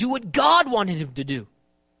David could do what God wanted him to do.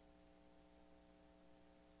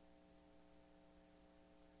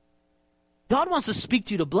 God wants to speak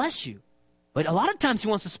to you to bless you, but a lot of times he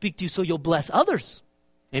wants to speak to you so you'll bless others.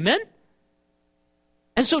 Amen?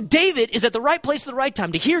 And so David is at the right place at the right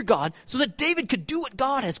time to hear God so that David could do what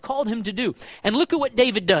God has called him to do. And look at what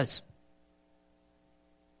David does.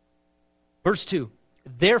 Verse 2,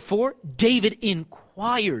 therefore David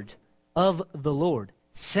inquired of the Lord,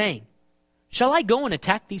 saying, shall I go and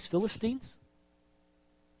attack these Philistines?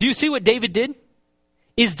 Do you see what David did?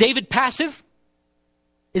 Is David passive?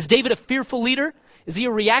 Is David a fearful leader? Is he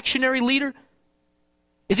a reactionary leader?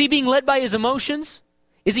 Is he being led by his emotions?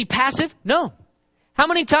 Is he passive? No. How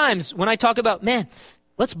many times when I talk about, man,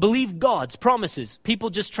 let's believe God's promises, people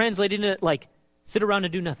just translate it like, sit around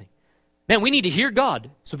and do nothing. Man, we need to hear God.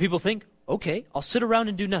 So people think, okay, I'll sit around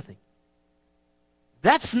and do nothing.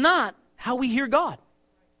 That's not how we hear God.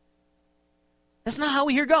 That's not how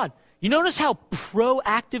we hear God. You notice how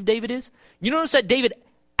proactive David is? You notice that David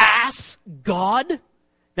asks God?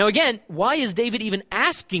 Now again, why is David even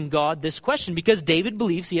asking God this question? Because David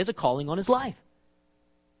believes he has a calling on his life.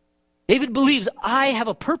 David believes, I have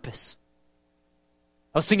a purpose.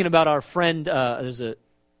 I was thinking about our friend, there's a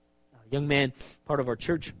young man, part of our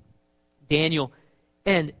church, Daniel,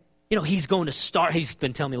 and he's going to he's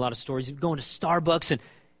been telling me a lot of stories. He's going to Starbucks,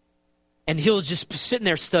 and he'll just be sitting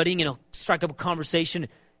there studying, and he'll strike up a conversation,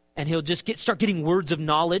 and he'll just start getting words of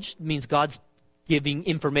knowledge. It means God's giving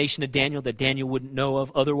information to Daniel that Daniel wouldn't know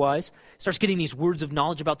of otherwise. Starts getting these words of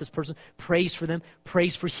knowledge about this person, prays for them,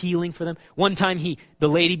 prays for healing for them. One time the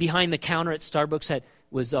lady behind the counter at Starbucks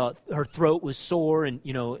her throat was sore and,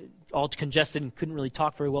 all congested and couldn't really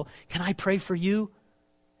talk very well. Can I pray for you?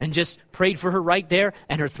 And just prayed for her right there,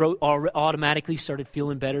 and her throat automatically started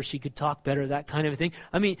feeling better. She could talk better, that kind of thing.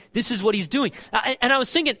 I mean, this is what he's doing. And I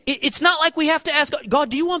was thinking, it's not like we have to ask God,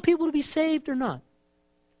 do you want people to be saved or not?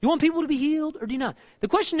 You want people to be healed or do you not? The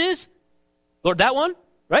question is, Lord, that one?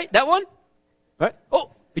 Right? That one? Right?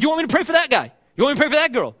 Oh, do you want me to pray for that guy? You want me to pray for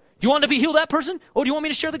that girl? Do you want to be healed that person? Oh, do you want me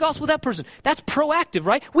to share the gospel with that person? That's proactive,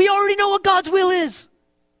 right? We already know what God's will is.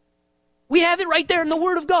 We have it right there in the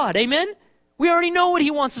Word of God. Amen? We already know what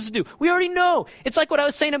He wants us to do. We already know. It's like what I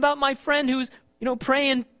was saying about my friend who's,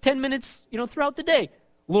 praying 10 minutes, throughout the day.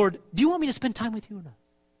 Lord, do you want me to spend time with you or not?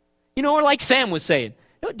 Or like Sam was saying,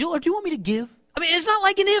 Lord, do you want me to give? I mean, it's not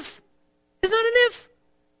like an if. It's not an if.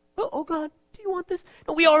 Oh God, do you want this?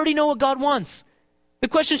 No, we already know what God wants. The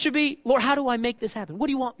question should be, Lord, how do I make this happen? What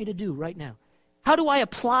do you want me to do right now? How do I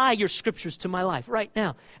apply your scriptures to my life right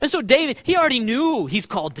now? And so David, he already knew he's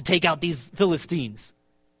called to take out these Philistines.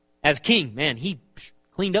 As king, man, he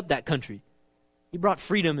cleaned up that country. He brought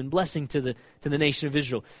freedom and blessing to the nation of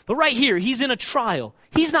Israel. But right here, he's in a trial.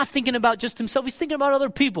 He's not thinking about just himself. He's thinking about other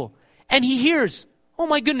people. And he hears, oh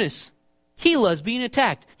my goodness, Keilah is being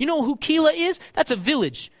attacked. You know who Keilah is? That's a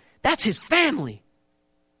village. That's his family.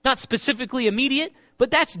 Not specifically immediate,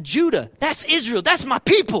 but that's Judah. That's Israel. That's my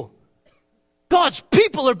people. God's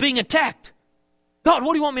people are being attacked. God,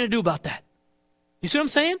 what do you want me to do about that? You see what I'm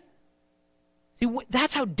saying? See,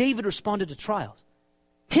 that's how David responded to trials.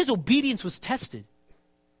 His obedience was tested.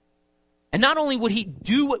 And not only would he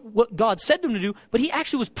do what God said to him to do, but he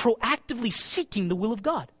actually was proactively seeking the will of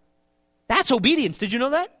God. That's obedience. Did you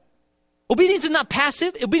know that? Obedience is not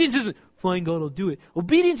passive. Obedience isn't, fine, God, I'll do it.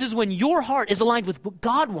 Obedience is when your heart is aligned with what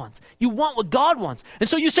God wants. You want what God wants. And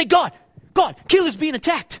so you say, God, Keilah's being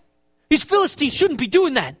attacked. These Philistines shouldn't be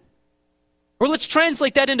doing that. Or let's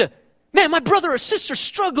translate that into, man, my brother or sister's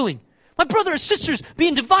struggling. My brother or sister's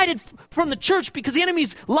being divided from the church because the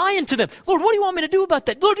enemy's lying to them. Lord, what do you want me to do about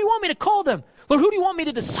that? Lord, do you want me to call them? Lord, who do you want me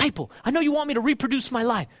to disciple? I know you want me to reproduce my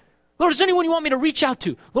life. Lord, is there anyone you want me to reach out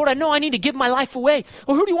to? Lord, I know I need to give my life away.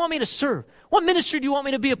 Or who do you want me to serve? What ministry do you want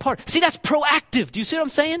me to be a part? See, that's proactive. Do you see what I'm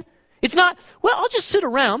saying? It's not, well, I'll just sit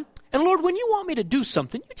around, and Lord, when you want me to do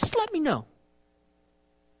something, you just let me know.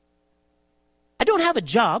 I don't have a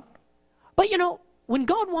job, but when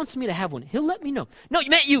God wants me to have one, He'll let me know. No,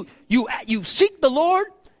 man, you seek the Lord,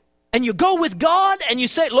 and you go with God, and you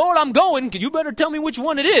say, Lord, I'm going. You better tell me which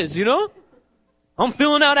one it is, I'm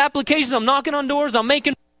filling out applications. I'm knocking on doors. I'm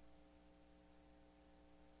making...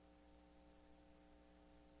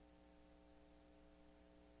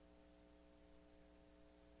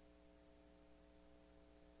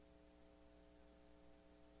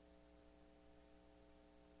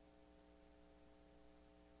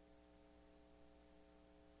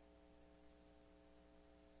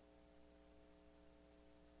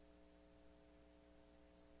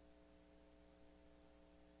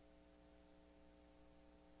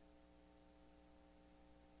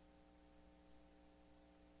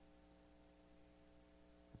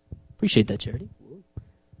 Appreciate that, Charity.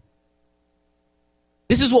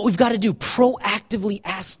 This is what we've got to do. Proactively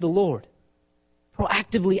ask the Lord.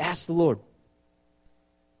 Proactively ask the Lord.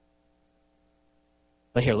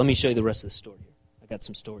 But here, let me show you the rest of the story. I got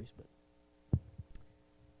some stories.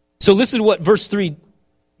 So listen to what verse 3,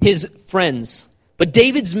 his friends. But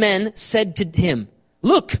David's men said to him,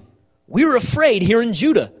 look, we are afraid here in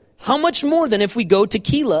Judah. How much more than if we go to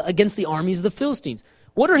Keilah against the armies of the Philistines?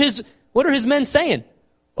 What are his men saying?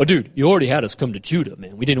 Oh, dude, you already had us come to Judah,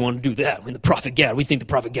 man. We didn't want to do that. When the prophet Gad, we think the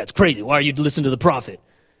prophet Gad's crazy. Why are you listening to the prophet?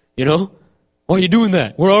 Why are you doing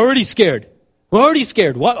that? We're already scared. We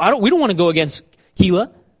don't want to go against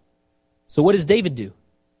Keilah. So what does David do?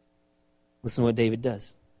 Listen to what David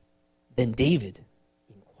does. Then David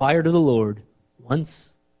inquired of the Lord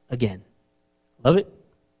once again. Love it?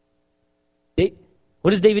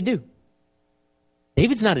 What does David do?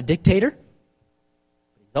 David's not a dictator.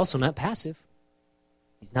 He's also not passive.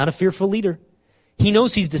 He's not a fearful leader. He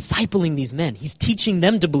knows he's discipling these men. He's teaching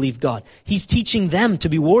them to believe God. He's teaching them to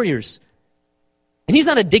be warriors. And he's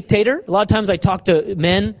not a dictator. A lot of times I talk to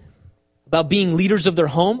men about being leaders of their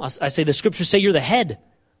home. I say the scriptures say you're the head.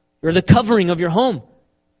 You're the covering of your home.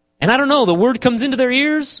 And I don't know, the word comes into their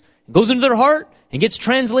ears, goes into their heart, and gets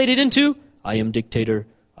translated into, I am dictator.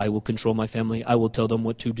 I will control my family. I will tell them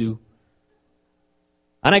what to do.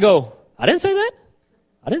 And I go, I didn't say that.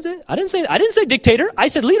 I didn't say dictator. I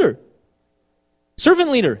said leader.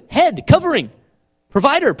 Servant leader, head, covering,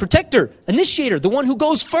 provider, protector, initiator, the one who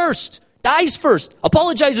goes first, dies first,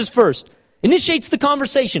 apologizes first, initiates the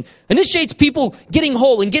conversation, initiates people getting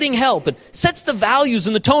whole and getting help, and sets the values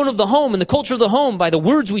and the tone of the home and the culture of the home by the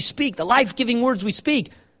words we speak, the life-giving words we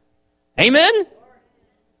speak. Amen?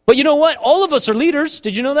 But you know what? All of us are leaders.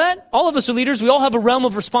 Did you know that? All of us are leaders. We all have a realm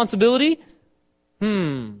of responsibility.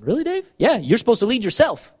 Really, Dave? Yeah, you're supposed to lead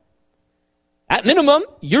yourself. At minimum,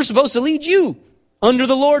 you're supposed to lead you under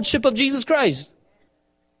the lordship of Jesus Christ.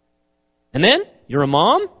 And then you're a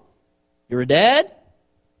mom, you're a dad,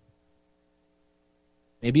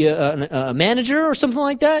 maybe a manager or something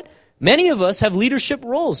like that. Many of us have leadership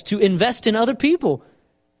roles to invest in other people.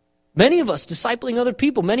 Many of us discipling other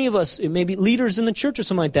people. Many of us, maybe leaders in the church or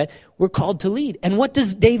something like that, we're called to lead. And what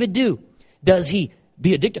does David do? Does he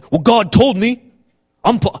be a dictator? Well, God told me.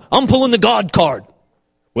 I'm pulling the God card.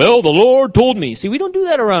 Well, the Lord told me. See, we don't do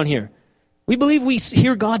that around here. We believe we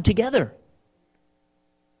hear God together.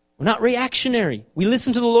 We're not reactionary. We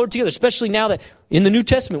listen to the Lord together, especially now that in the New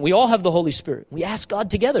Testament, we all have the Holy Spirit. We ask God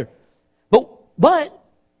together. But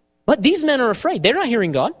these men are afraid. They're not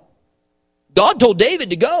hearing God. God told David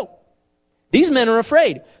to go. These men are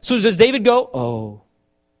afraid. So does David go, oh,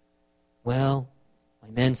 well, my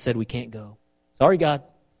men said we can't go. Sorry, God.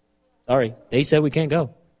 Sorry, they said we can't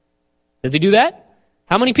go. Does he do that?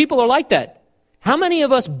 How many people are like that? How many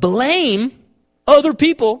of us blame other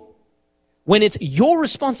people when it's your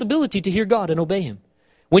responsibility to hear God and obey him?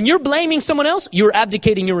 When you're blaming someone else, you're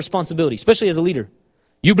abdicating your responsibility, especially as a leader.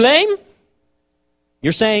 You blame,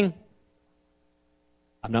 you're saying,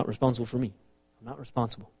 I'm not responsible for me. I'm not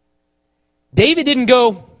responsible. David didn't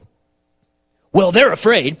go, well, they're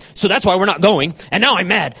afraid, so that's why we're not going, and now I'm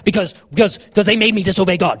mad because they made me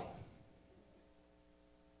disobey God.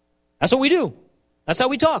 That's what we do. That's how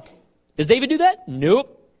we talk. Does David do that?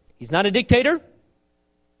 Nope. He's not a dictator.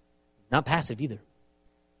 He's not passive either.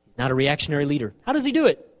 He's not a reactionary leader. How does he do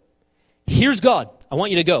it? Here's God. I want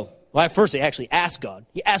you to go. Well, at first he actually asked God.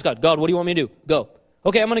 He asked God, God, what do you want me to do? Go.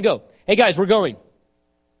 Okay, I'm going to go. Hey guys, we're going.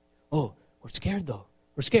 Oh, we're scared though.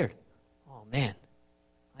 We're scared. Oh man,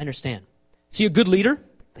 I understand. See, a good leader,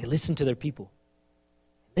 they listen to their people.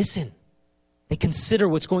 Listen. They consider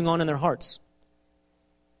what's going on in their hearts.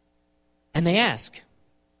 And they ask,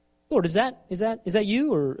 Lord, is that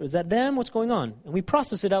you or is that them? What's going on? And we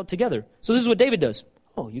process it out together. So this is what David does.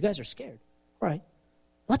 Oh, you guys are scared. All right,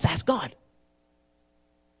 let's ask God.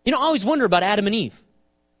 You know, I always wonder about Adam and Eve.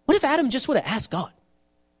 What if Adam just would have asked God?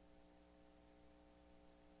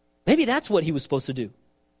 Maybe that's what he was supposed to do.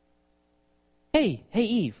 Hey,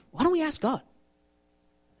 Eve, why don't we ask God?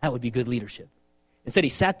 That would be good leadership. Instead, he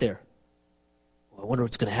sat there. Well, I wonder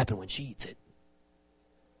what's going to happen when she eats it.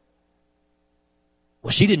 Well,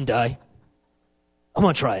 she didn't die. I'm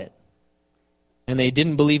going to try it. And they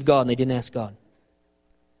didn't believe God, and they didn't ask God.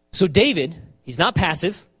 So David, he's not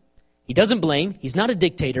passive. He doesn't blame. He's not a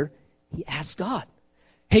dictator. He asks God.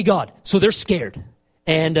 Hey, God, so they're scared.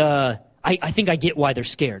 And I think I get why they're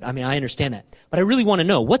scared. I mean, I understand that. But I really want to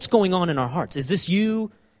know, what's going on in our hearts? Is this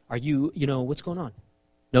you? Are you, what's going on?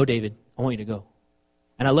 No, David, I want you to go.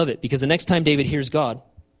 And I love it, because the next time David hears God,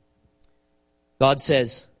 God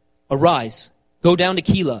says, arise, go down to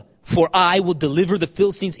Keilah, for I will deliver the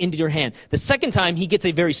Philistines into your hand. The second time, he gets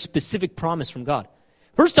a very specific promise from God.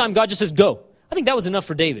 First time, God just says, go. I think that was enough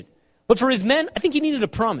for David. But for his men, I think he needed a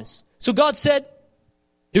promise. So God said,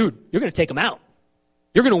 dude, you're going to take them out.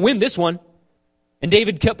 You're going to win this one. And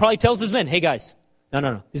David probably tells his men, hey guys,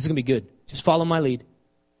 no, this is going to be good. Just follow my lead.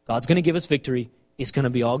 God's going to give us victory. It's going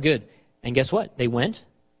to be all good. And guess what? They went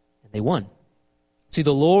and they won. See,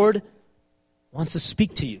 the Lord wants to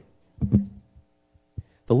speak to you.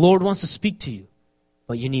 The Lord wants to speak to you,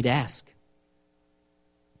 but you need to ask.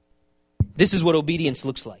 This is what obedience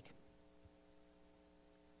looks like.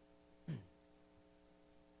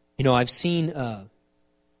 I've seen... Let's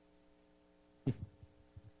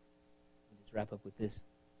wrap up with this.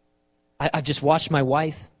 I've just watched my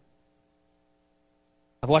wife.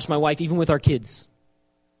 I've watched my wife even with our kids.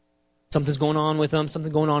 Something's going on with them,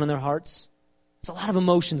 something going on in their hearts. There's a lot of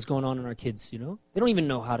emotions going on in our kids, They don't even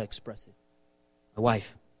know how to express it. My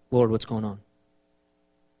wife, Lord, what's going on?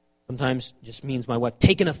 Sometimes it just means my wife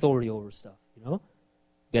taking authority over stuff, You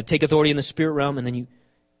got to take authority in the spirit realm, and then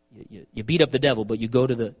you beat up the devil, but you go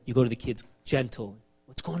to the kids gentle.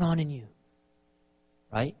 What's going on in you?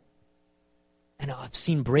 Right? And I've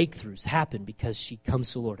seen breakthroughs happen because she comes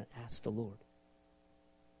to the Lord and asks the Lord.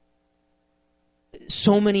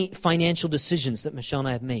 So many financial decisions that Michelle and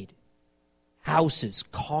I have made. Houses,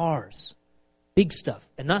 cars, big stuff.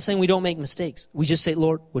 And not saying we don't make mistakes. We just say,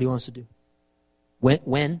 Lord, what do you want us to do?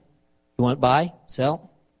 When? You want to buy? Sell?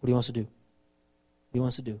 What do you want us to do? What do you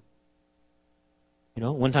want us to do?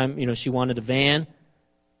 One time, she wanted a van.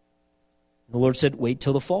 The Lord said, wait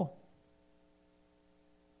till the fall.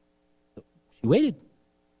 She waited,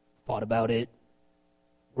 thought about it,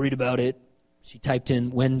 worried about it. She typed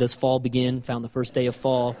in, when does fall begin? Found the first day of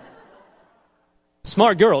fall.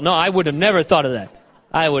 Smart girl. No, I would have never thought of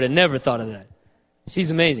that.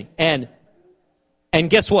 She's amazing. And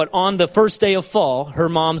guess what? On the first day of fall, her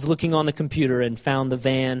mom's looking on the computer and found the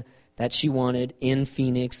van that she wanted in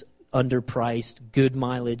Phoenix, underpriced, good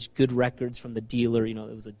mileage, good records from the dealer. It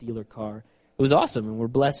was a dealer car. It was awesome, and we're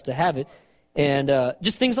blessed to have it. And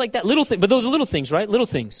just things like that, little things. But those are little things, right? Little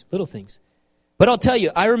things. But I'll tell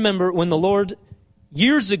you, I remember when the Lord,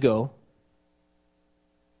 years ago,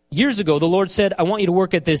 the Lord said, I want you to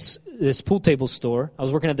work at this pool table store. I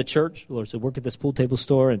was working at the church. The Lord said, work at this pool table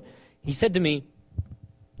store. And he said to me,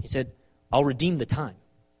 I'll redeem the time.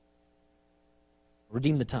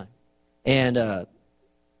 Redeem the time. And I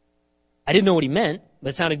didn't know what he meant, but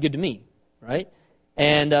it sounded good to me, right?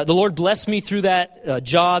 And the Lord blessed me through that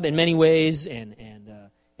job in many ways, and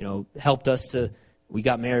helped us to. We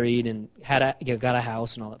got married and got a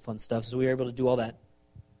house and all that fun stuff, so we were able to do all that.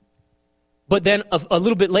 But then a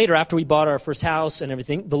little bit later, after we bought our first house and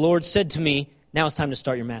everything, the Lord said to me, "Now it's time to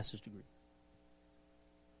start your master's degree."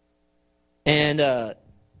 And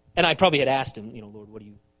I probably had asked him, Lord,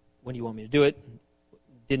 when do you want me to do it?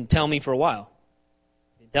 Didn't tell me for a while.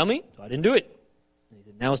 Didn't tell me, so I didn't do it. And he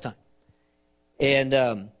said, now it's time. And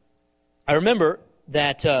I remember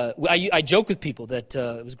that I joke with people that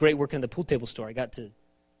it was great working at the pool table store. That's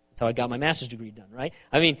how I got my master's degree done, right?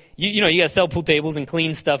 I mean, you got to sell pool tables and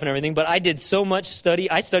clean stuff and everything, but I did so much study.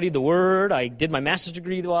 I studied the Word. I did my master's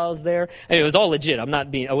degree while I was there. And it was all legit. I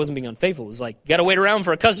wasn't being unfaithful. It was like, you got to wait around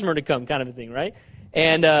for a customer to come kind of a thing, right?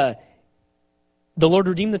 And the Lord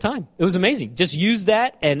redeemed the time. It was amazing. Just use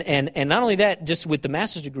that, and not only that, just with the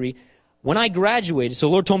master's degree, when I graduated, so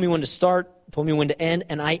the Lord told me when to start, told me when to end,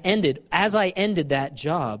 and as I ended that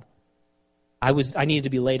job, I needed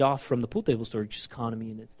to be laid off from the pool table store, just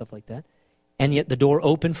economy and stuff like that. And yet the door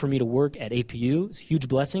opened for me to work at APU. It was a huge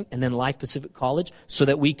blessing. And then Life Pacific College, so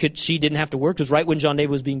that she didn't have to work. It was right when John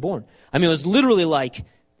David was being born. I mean, it was literally like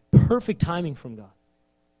perfect timing from God.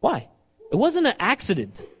 Why? It wasn't an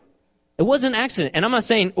accident. It wasn't an accident. And I'm not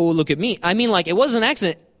saying, oh, look at me. I mean, like, it wasn't an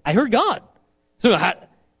accident. I heard God. So,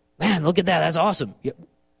 man, look at that. That's awesome. Yeah.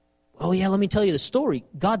 Oh, yeah, let me tell you the story.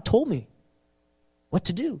 God told me what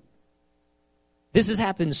to do. This has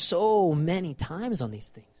happened so many times on these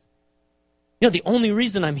things. The only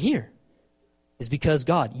reason I'm here is because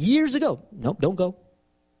God, years ago, nope, don't go.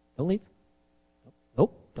 Don't leave.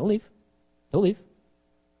 Nope, don't leave. Don't leave.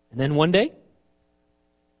 And then one day,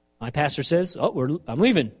 my pastor says, I'm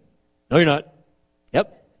leaving. No, you're not.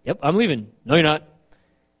 Yep, I'm leaving. No, you're not.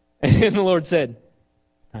 And the Lord said,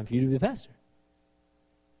 it's time for you to be a pastor.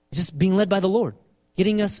 It's just being led by the Lord,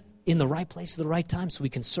 getting us in the right place at the right time so we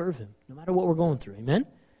can serve Him, no matter what we're going through. Amen?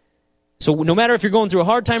 So no matter if you're going through a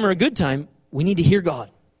hard time or a good time, we need to hear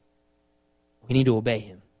God. We need to obey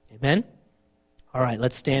Him. Amen? All right,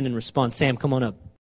 let's stand and respond. Sam, come on up.